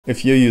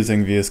If you're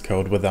using VS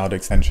Code without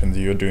extensions,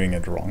 you're doing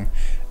it wrong.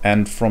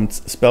 And from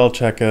spell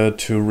checker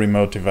to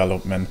remote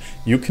development,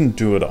 you can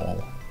do it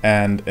all.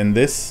 And in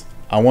this,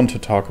 I want to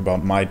talk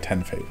about my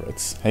 10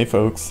 favorites. Hey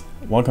folks,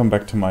 welcome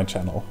back to my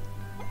channel.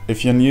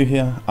 If you're new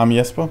here, I'm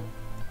Jesper.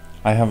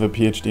 I have a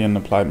PhD in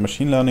applied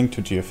machine learning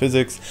to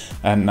geophysics,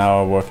 and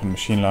now I work in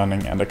machine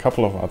learning and a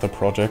couple of other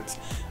projects.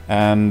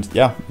 And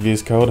yeah,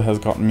 VS Code has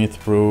gotten me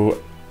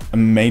through a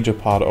major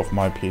part of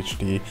my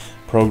PhD.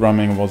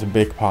 Programming was a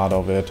big part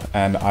of it,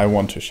 and I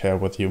want to share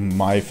with you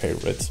my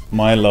favorites,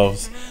 my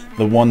loves,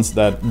 the ones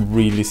that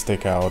really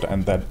stick out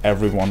and that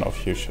every one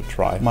of you should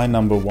try. My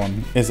number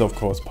one is of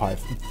course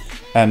Python.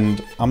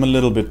 And I'm a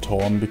little bit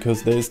torn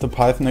because there is the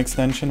Python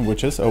extension,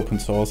 which is open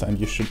source and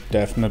you should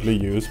definitely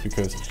use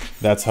because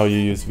that's how you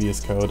use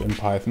VS Code in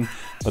Python.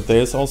 But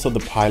there is also the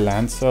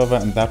PyLand server,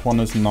 and that one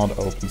is not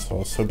open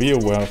source, so be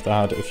aware of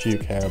that if you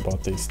care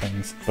about these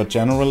things. But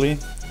generally,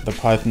 the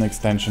Python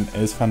extension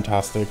is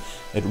fantastic.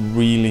 It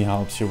really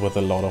helps you with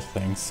a lot of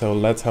things. So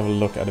let's have a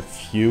look at a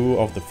few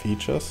of the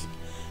features,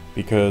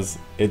 because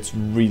it's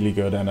really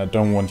good and I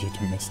don't want you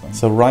to miss them.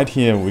 So right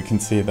here we can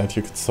see that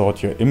you can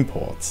sort your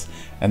imports,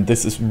 and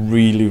this is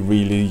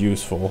really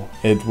useful.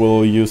 It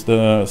will use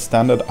the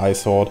standard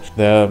iSort.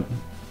 They're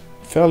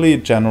fairly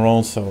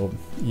general, so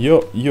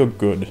you're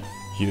good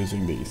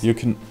using these. You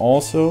can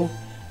also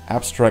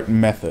abstract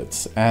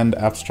methods and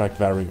abstract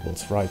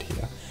variables right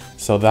here.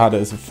 So that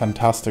is a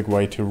fantastic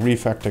way to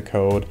refactor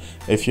code.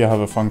 If you have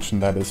a function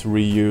that is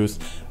reused,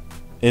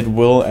 it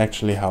will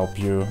actually help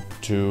you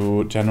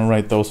to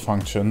generate those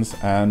functions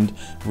and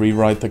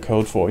rewrite the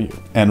code for you.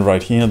 And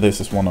right here,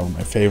 this is one of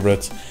my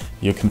favorites.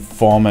 You can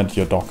format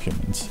your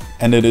documents,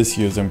 and it is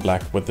using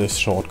black with this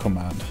short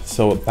command.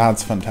 So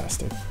that's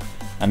fantastic.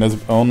 And as a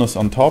bonus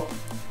on top,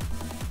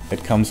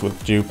 it comes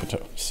with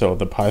Jupyter. So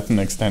the Python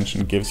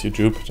extension gives you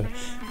Jupyter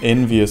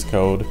in VS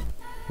Code,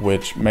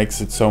 which makes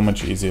it so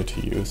much easier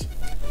to use.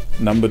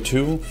 Number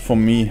two for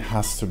me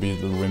has to be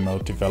the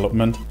remote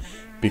development,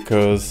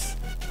 because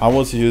I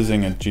was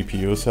using a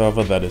GPU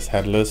server that is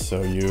headless,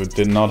 so you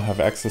did not have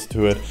access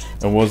to it.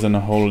 It was in a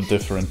whole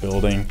different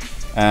building.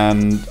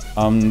 And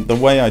the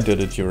way I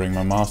did it during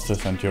my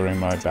master's and during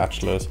my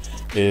bachelor's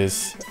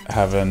is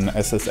have an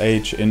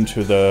SSH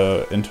into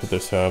the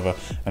server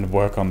and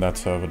work on that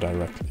server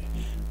directly.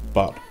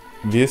 But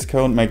VS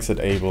Code makes it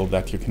able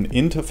that you can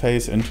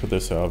interface into the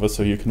server,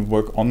 so you can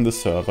work on the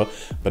server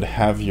but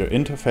have your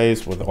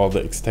interface with all the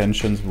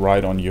extensions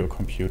right on your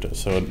computer.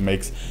 So it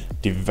makes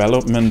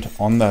development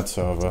on that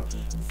server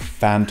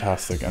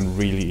fantastic and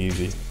really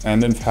easy.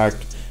 And in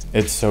fact,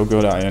 it's so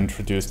good I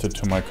introduced it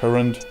to my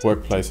current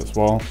workplace as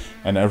well,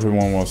 and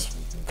everyone was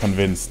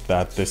convinced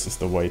that this is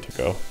the way to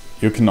go.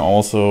 You can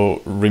also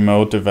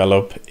remote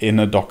develop in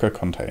a Docker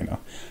container.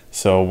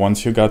 So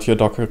once you got your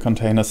Docker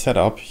container set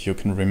up, you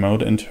can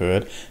remote into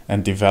it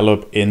and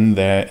develop in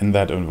there in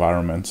that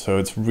environment. So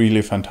it's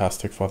really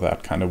fantastic for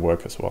that kind of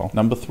work as well.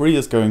 Number three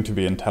is going to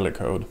be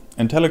IntelliCode.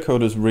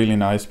 IntelliCode is really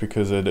nice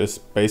because it is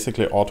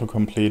basically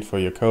autocomplete for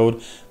your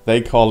code.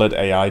 They call it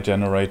AI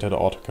generated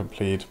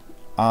autocomplete.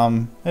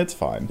 It's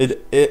fine.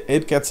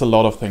 It gets a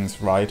lot of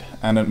things right,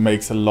 and it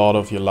makes a lot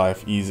of your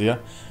life easier.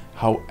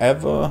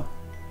 However,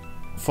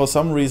 for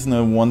some reason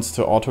it wants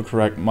to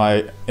autocorrect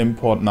my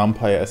import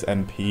numpy as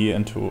np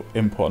into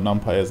import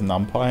numpy as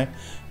numpy,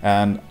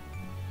 and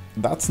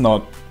that's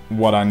not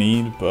what I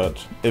need.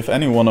 But if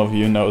any one of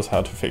you knows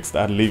how to fix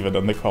that, leave it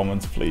in the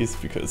comments please,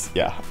 because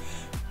yeah,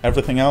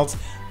 everything else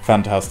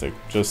fantastic,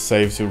 just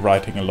saves you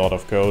writing a lot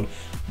of code.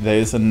 There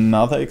is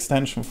another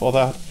extension for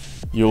that.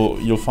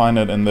 You'll find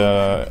it in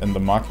the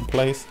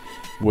marketplace,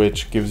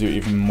 which gives you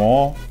even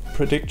more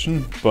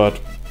prediction,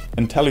 but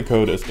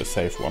IntelliCode is the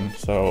safe one,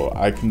 so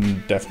I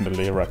can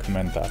definitely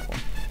recommend that one.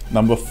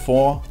 Number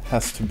four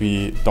has to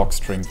be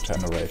docstring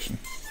generation.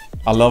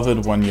 I love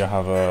it when you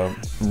have a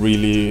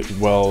really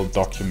well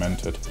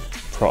documented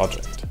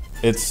project.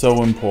 It's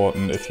so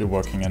important if you're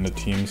working in a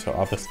team so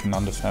others can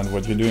understand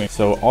what you're doing.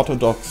 So auto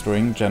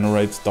docstring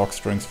generates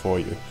docstrings for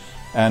you,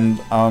 and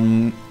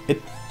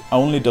it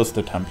only does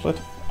the template,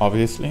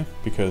 obviously,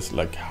 because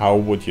like how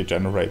would you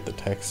generate the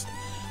text?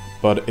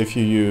 But if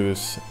you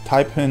use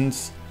type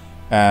hints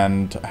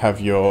and have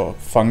your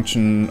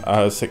function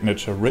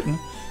signature written,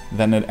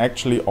 then it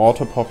actually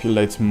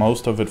auto-populates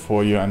most of it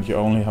for you, and you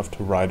only have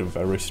to write a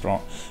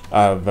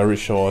very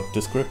short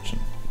description.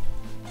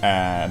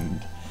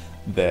 And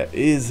there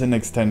is an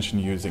extension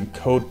using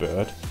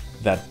CodeBird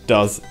that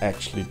does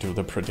actually do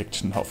the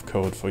prediction of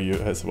code for you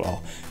as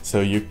well.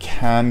 So you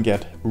can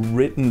get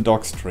written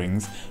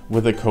docstrings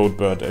with a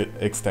CodeBird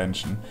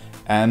extension.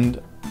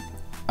 And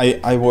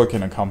I work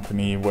in a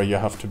company where you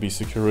have to be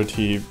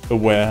security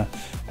aware,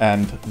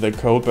 and the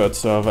CodeBird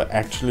server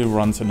actually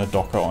runs in a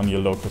Docker on your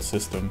local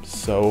system.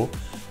 So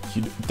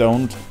you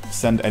don't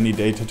send any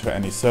data to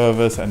any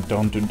servers and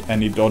don't do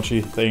any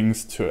dodgy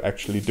things to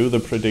actually do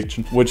the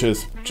prediction, which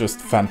is just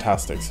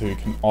fantastic. So you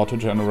can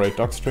auto-generate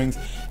docstrings,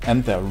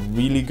 and they're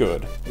really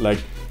good. Like,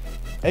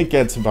 it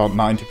gets about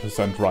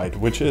 90% right,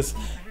 which is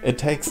it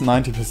takes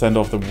 90%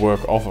 of the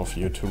work off of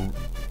you to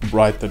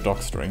write the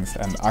doc strings,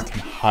 and I can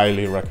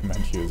highly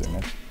recommend using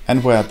it.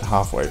 And we're at the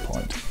halfway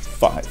point,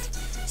 5.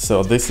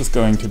 So this is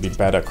going to be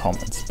Better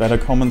Comments. Better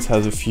Comments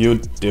has a few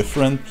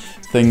different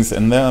things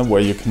in there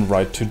where you can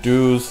write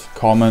to-dos,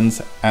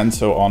 comments, and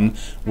so on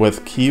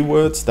with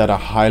keywords that are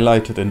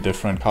highlighted in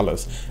different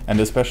colors. And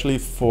especially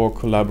for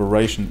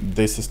collaboration,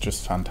 this is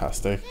just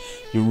fantastic.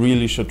 You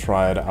really should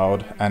try it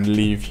out and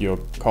leave your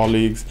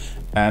colleagues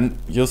and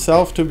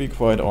yourself, to be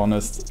quite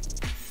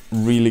honest,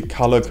 really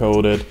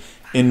color-coded,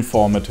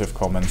 informative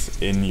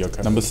comments in your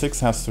code. Number 6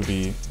 has to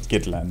be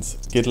Git Lens.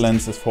 Git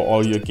Lens is for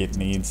all your Git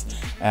needs,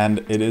 and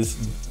it is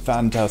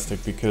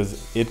fantastic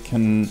because it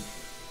can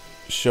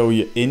show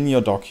you in your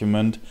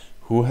document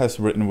who has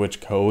written which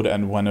code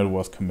and when it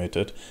was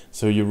committed.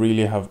 So you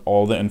really have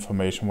all the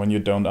information. When you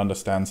don't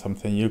understand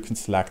something, you can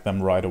Slack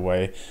them right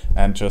away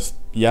and just,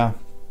 yeah,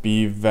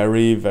 be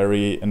very,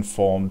 very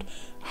informed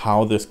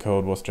how this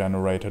code was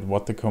generated,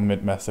 what the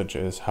commit message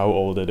is, how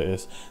old it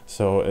is.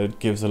 So it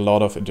gives a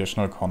lot of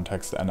additional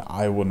context, and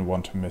I wouldn't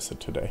want to miss it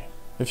today.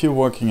 If you're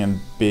working in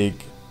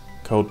big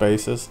code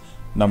bases,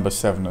 number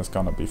 7 is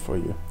gonna be for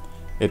you.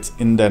 It's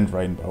indent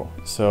rainbow.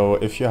 So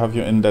if you have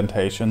your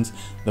indentations,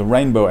 the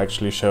rainbow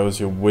actually shows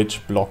you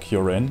which block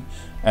you're in,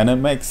 and it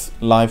makes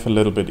life a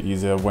little bit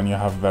easier when you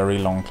have very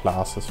long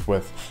classes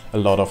with a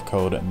lot of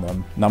code in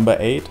them. Number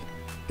 8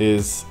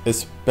 is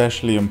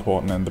especially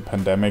important in the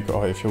pandemic,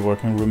 or if you're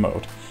working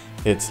remote.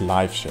 It's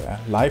live share.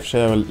 Live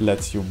share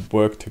lets you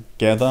work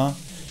together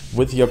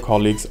with your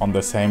colleagues on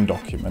the same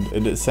document.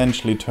 It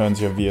essentially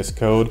turns your VS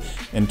Code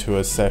into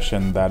a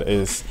session that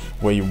is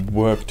where you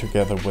work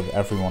together with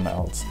everyone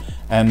else.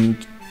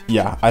 And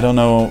yeah, I don't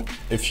know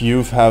if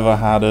you've ever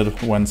had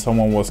it when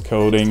someone was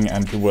coding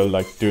and you were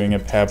like doing a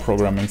pair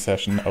programming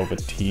session over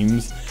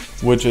Teams,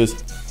 which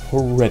is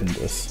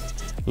horrendous.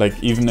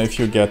 Like even if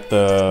you get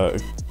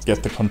the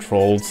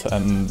controls,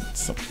 and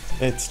so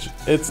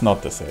it's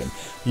not the same.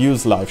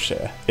 Use live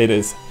share. It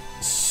is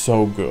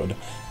so good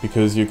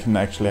because you can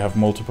actually have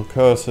multiple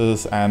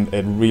cursors and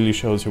it really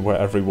shows you where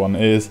everyone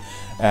is,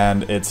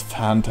 and it's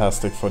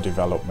fantastic for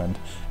development,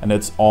 and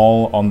it's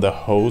all on the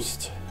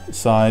host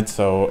side,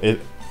 so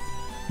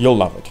you'll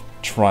love it.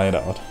 Try it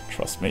out,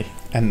 trust me.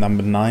 And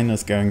number 9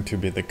 is going to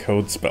be the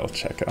code spell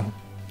checker.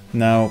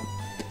 Now,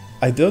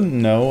 I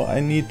don't know I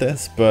need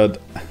this, but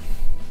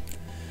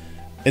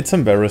it's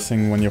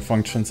embarrassing when your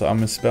functions are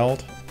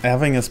misspelled.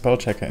 Having a spell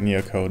checker in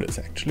your code is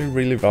actually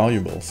really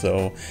valuable,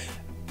 so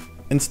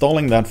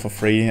installing that for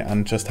free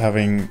and just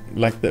having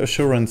like the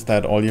assurance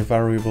that all your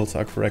variables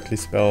are correctly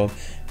spelled,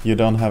 you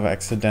don't have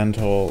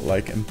accidental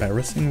like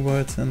embarrassing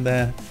words in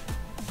there.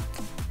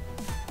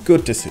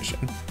 Good decision,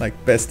 like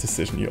best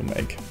decision you'll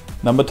make.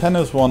 Number 10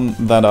 is one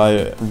that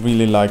I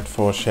really liked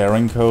for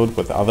sharing code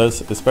with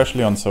others,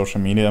 especially on social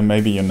media.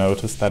 Maybe you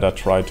noticed that I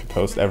try to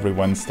post every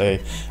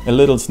Wednesday a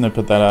little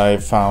snippet that I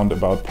found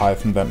about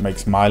Python that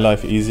makes my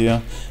life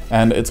easier,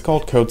 and it's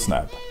called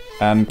CodeSnap.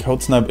 And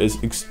CodeSnap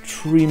is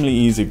extremely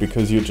easy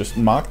because you just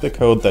mark the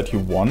code that you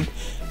want,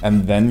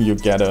 and then you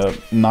get a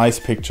nice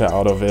picture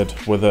out of it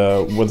with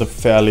a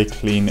fairly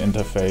clean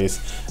interface,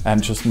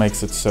 and just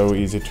makes it so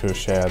easy to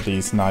share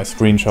these nice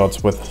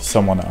screenshots with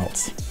someone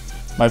else.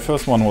 My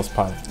first one was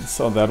Python,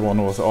 so that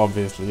one was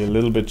obviously a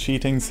little bit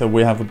cheating, so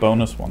we have a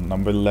bonus one.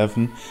 Number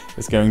 11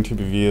 is going to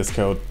be VS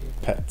Code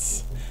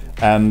Pets.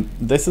 And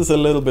this is a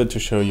little bit to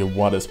show you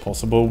what is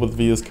possible with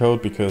VS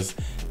Code, because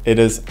it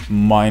is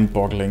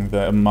mind-boggling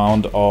the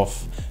amount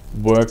of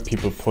work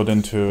people put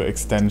into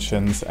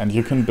extensions, and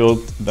you can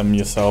build them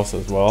yourselves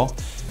as well.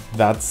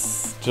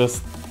 That's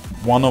just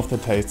one of the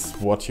tastes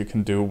what you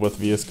can do with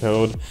VS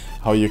Code,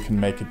 how you can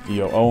make it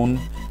your own.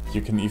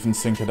 You can even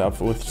sync it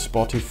up with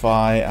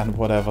Spotify and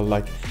whatever.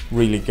 Like,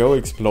 really go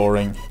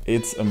exploring.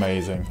 It's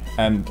amazing.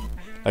 And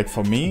like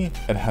for me,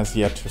 it has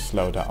yet to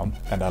slow down,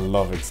 and I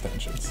love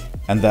extensions.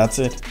 And that's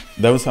it.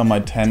 Those are my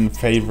 10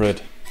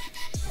 favorite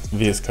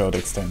VS Code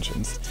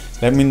extensions.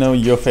 Let me know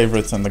your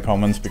favorites in the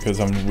comments, because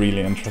I'm really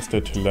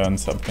interested to learn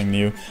something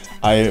new.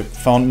 I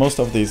found most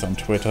of these on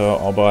Twitter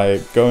or by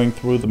going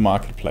through the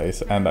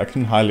marketplace, and I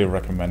can highly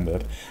recommend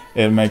it.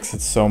 It makes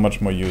it so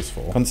much more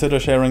useful. Consider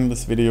sharing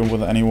this video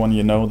with anyone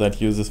you know that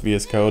uses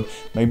VS Code.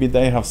 Maybe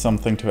they have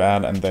something to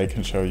add and they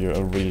can show you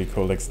a really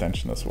cool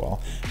extension as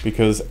well.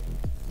 Because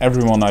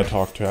everyone I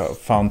talked to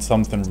found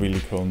something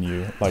really cool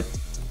new, like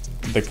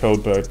the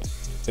Codebird,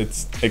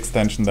 its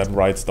extension that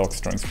writes doc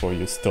strings for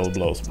you still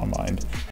blows my mind.